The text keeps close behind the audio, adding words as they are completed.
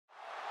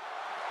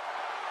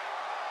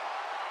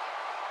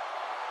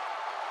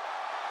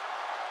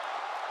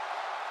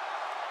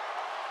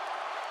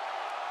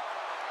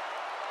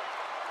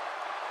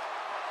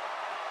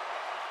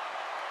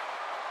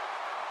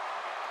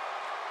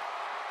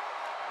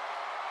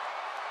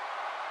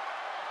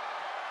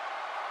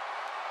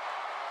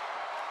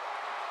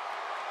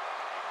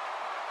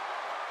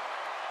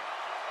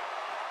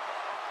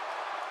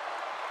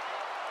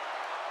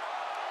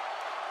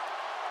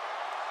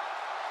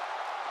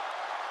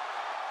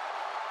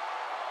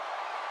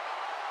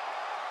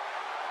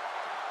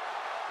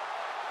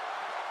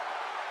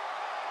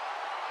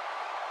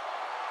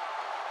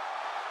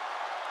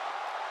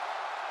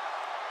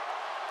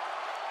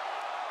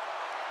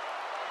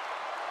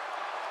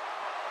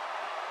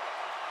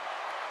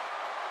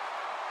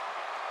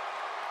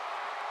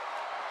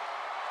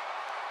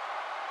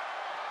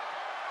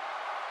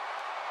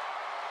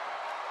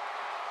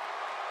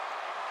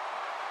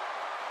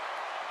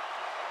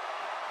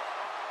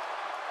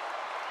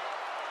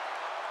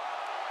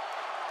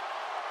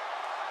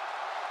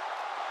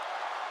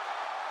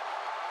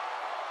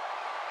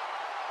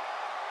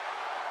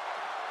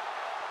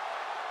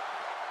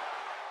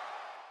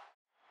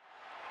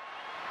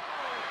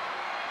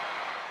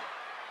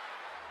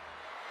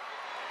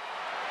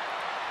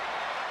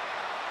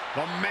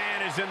The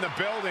man is in the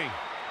building.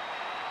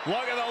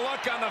 Look at the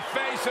look on the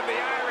face of the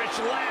Irish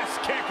lass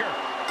kicker.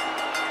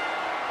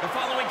 The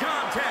following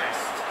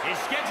contest is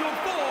scheduled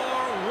for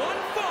one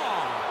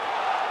fall.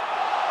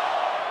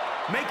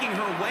 Making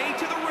her way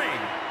to the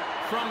ring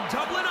from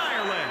Dublin,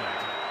 Ireland,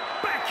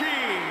 Becky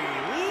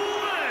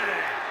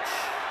Lynch.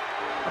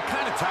 I'm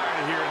kind of tired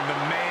of hearing the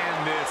man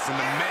this and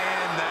the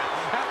man that.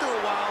 After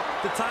a while,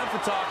 the time for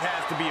talk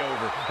has to be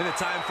over, and the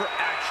time for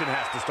action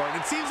has to start.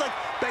 And it seems like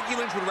Becky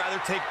Lynch would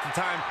rather take the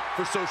time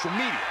for social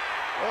media.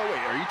 Oh,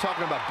 wait, are you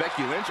talking about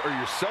Becky Lynch or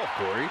yourself,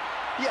 Corey?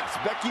 Yes,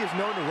 Becky is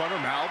known to run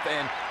her mouth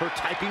and her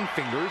typing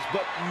fingers,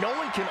 but no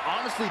one can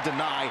honestly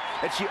deny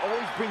that she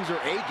always brings her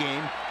A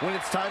game when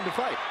it's time to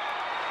fight.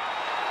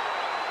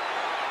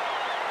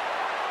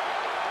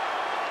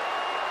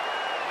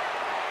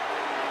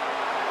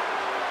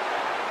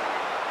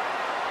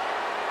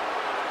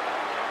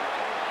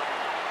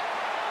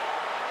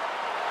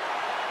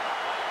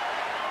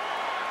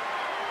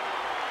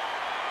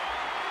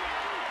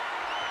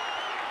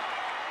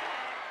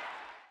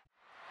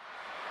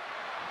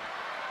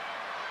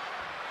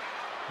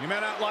 You may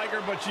not like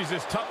her, but she's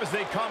as tough as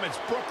they come. It's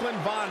Brooklyn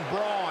Von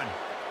Braun.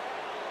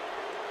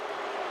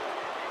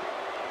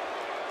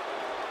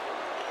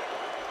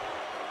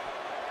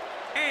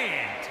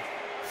 And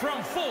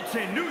from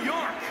Fulton, New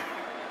York,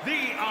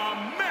 the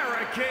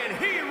American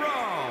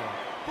hero,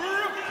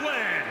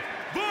 Brooklyn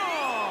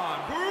Von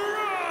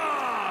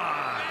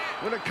Braun.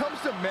 When it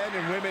comes to men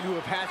and women who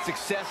have had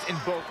success in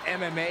both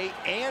MMA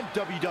and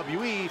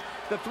WWE,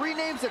 the three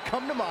names that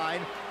come to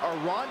mind are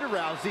Ronda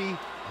Rousey,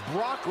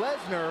 Brock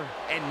Lesnar,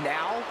 and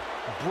now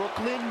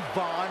Brooklyn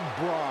Von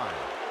Braun.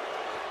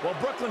 Well,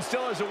 Brooklyn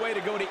still has a way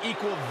to go to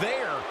equal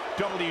their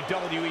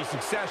WWE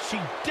success. She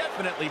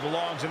definitely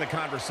belongs in the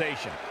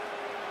conversation.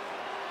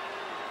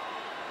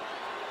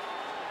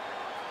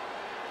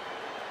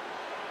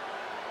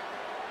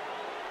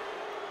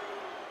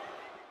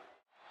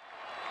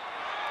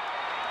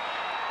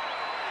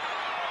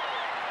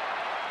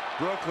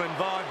 Brooklyn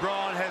Von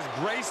Braun has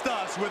graced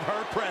us with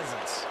her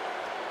presence.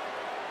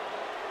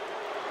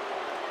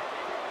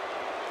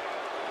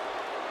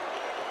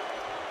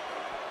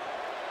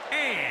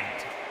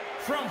 And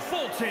from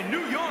Fulton,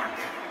 New York,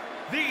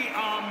 the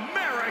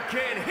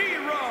American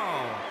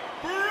hero,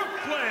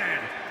 Brooklyn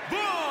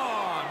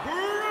Von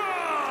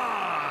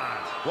Braun.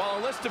 While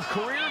a list of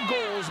career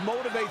goals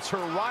motivates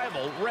her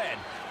rival, Red,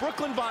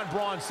 Brooklyn Von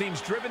Braun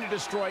seems driven to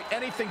destroy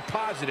anything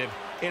positive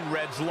in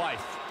Red's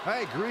life. I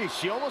agree.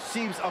 She almost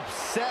seems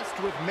obsessed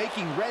with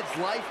making Red's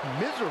life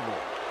miserable.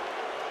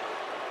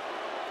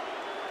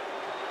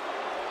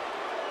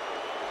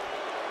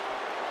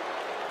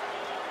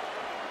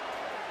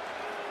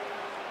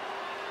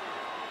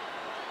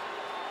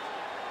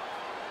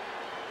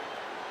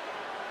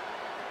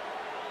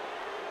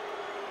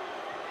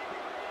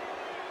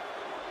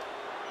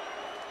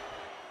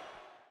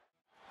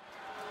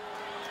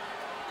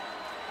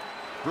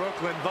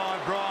 Brooklyn Von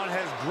Braun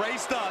has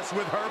graced us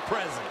with her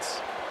presence.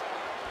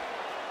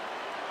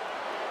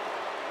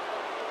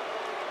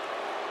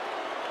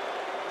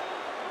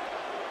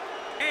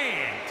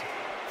 And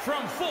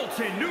from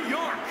Fulton, New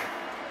York,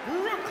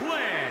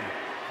 Brooklyn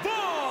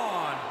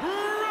Von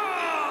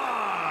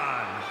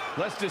Braun.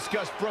 Let's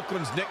discuss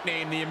Brooklyn's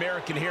nickname, the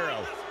American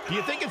Hero. Do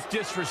you think it's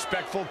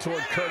disrespectful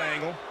toward Kurt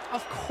Angle?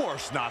 Of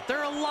course not.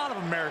 There are a lot of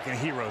American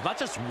heroes, not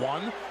just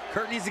one.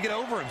 Kurt needs to get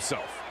over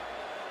himself.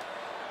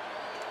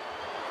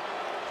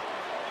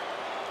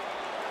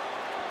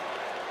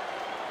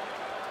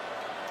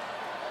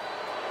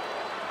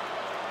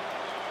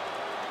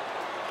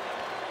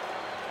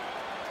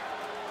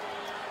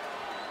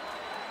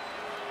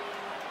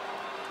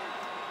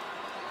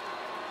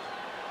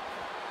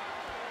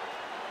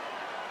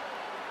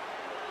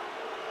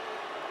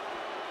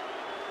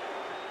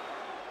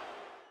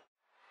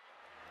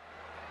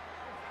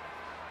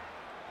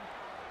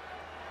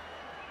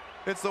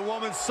 It's the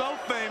woman so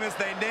famous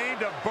they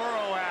named a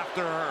borough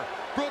after her,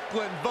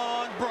 Brooklyn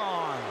Von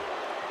Braun.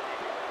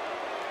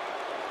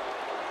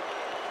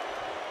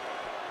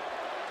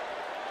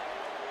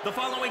 The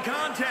following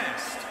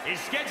contest is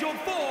scheduled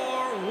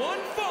for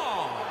one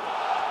fall.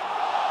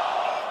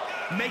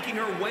 Making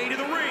her way to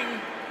the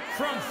ring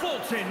from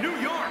Fulton, New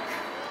York,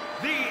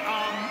 the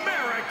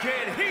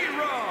American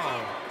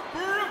hero,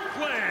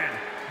 Brooklyn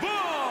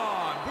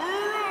Von Braun.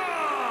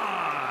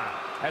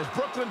 As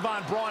Brooklyn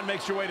Von Braun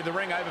makes her way to the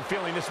ring, I have a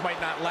feeling this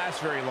might not last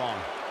very long.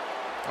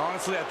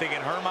 Honestly, I think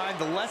in her mind,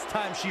 the less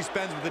time she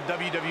spends with the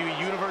WWE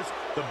Universe,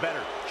 the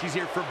better. She's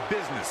here for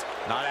business,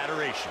 not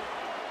adoration.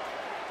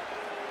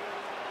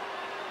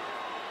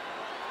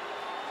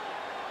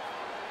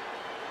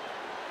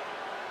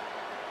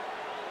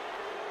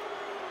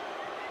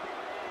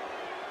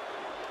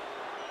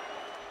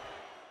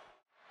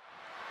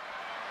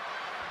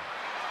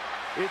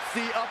 It's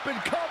the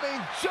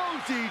up-and-coming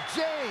Josie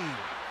Jane.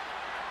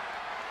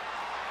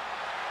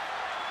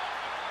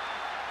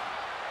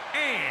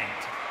 And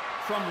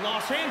from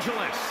Los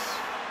Angeles,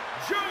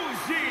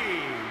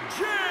 Josie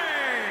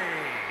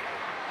Jane.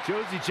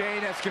 Josie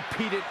Jane has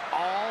competed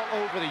all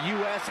over the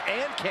U.S.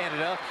 and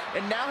Canada,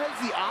 and now has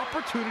the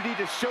opportunity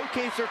to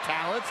showcase her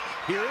talents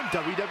here in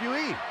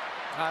WWE.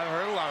 I've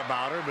heard a lot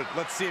about her, but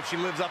let's see if she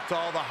lives up to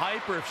all the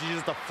hype or if she's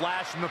just a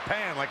flash in the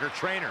pan like her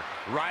trainer,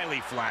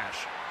 Riley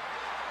Flash.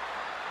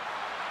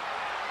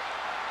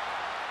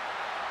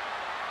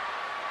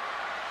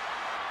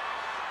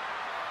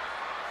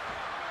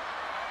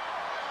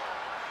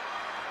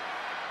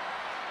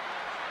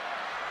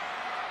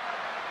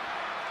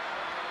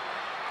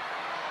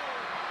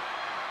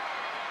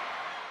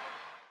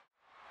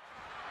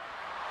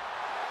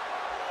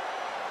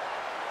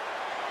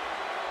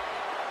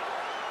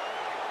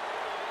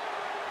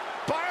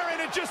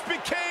 It just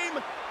became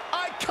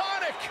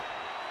iconic.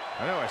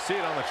 I know, I see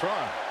it on the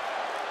Tron.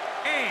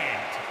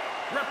 And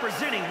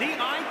representing the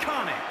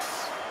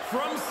Iconics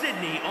from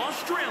Sydney,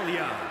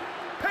 Australia,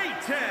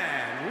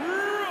 Peyton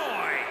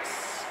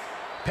Royce.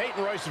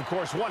 Peyton Royce, of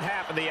course, one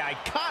half of the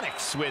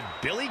Iconics with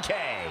Billy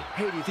Kay.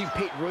 Hey, do you think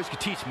Peyton Royce could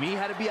teach me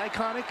how to be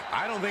iconic?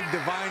 I don't think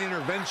divine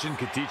intervention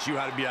could teach you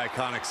how to be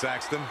iconic,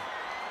 Saxton.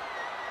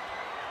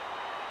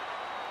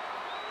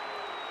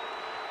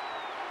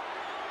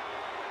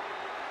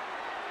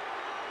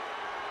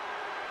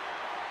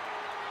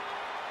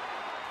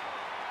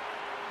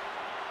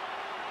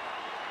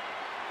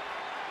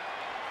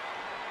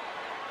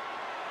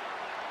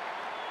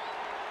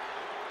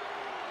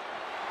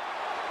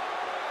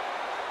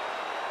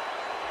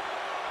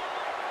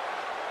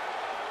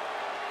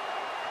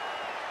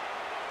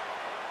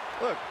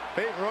 Look,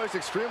 Peyton Royce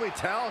extremely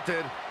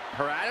talented.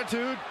 Her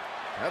attitude,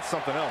 that's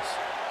something else.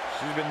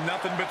 She's been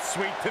nothing but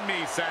sweet to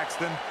me,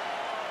 Saxton.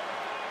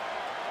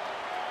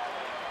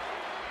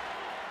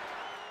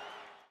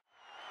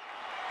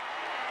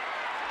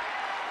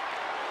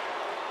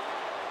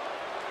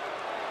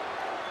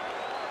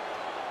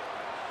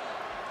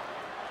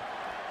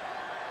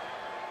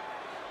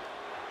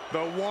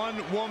 The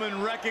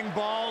one-woman wrecking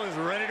ball is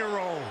ready to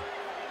roll.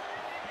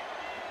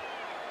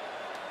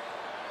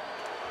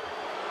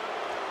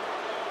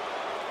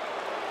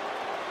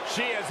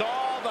 She has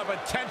all the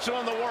potential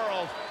in the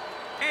world.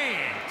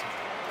 And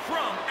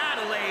from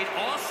Adelaide,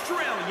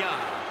 Australia,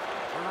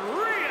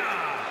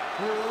 Rhea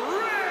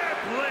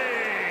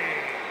Ripley.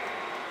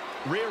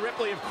 Rhea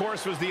Ripley, of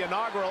course, was the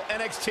inaugural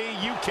NXT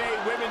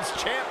UK Women's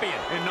Champion.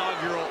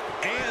 Inaugural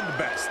and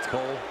best,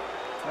 Cole.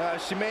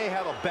 She may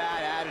have a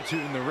bad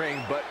attitude in the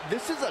ring, but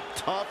this is a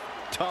tough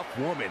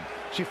woman.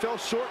 She fell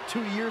short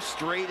 2 years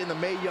straight in the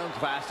Mae Young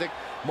Classic.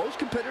 Most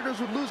competitors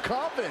would lose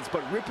confidence,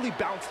 but Ripley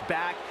bounced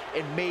back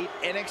and made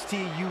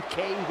NXT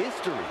UK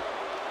history.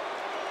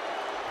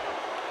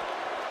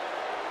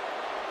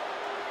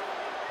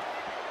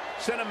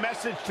 Sent a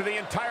message to the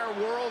entire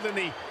world in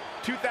the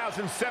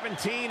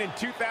 2017 and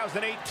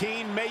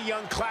 2018 Mae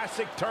Young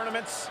Classic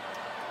tournaments.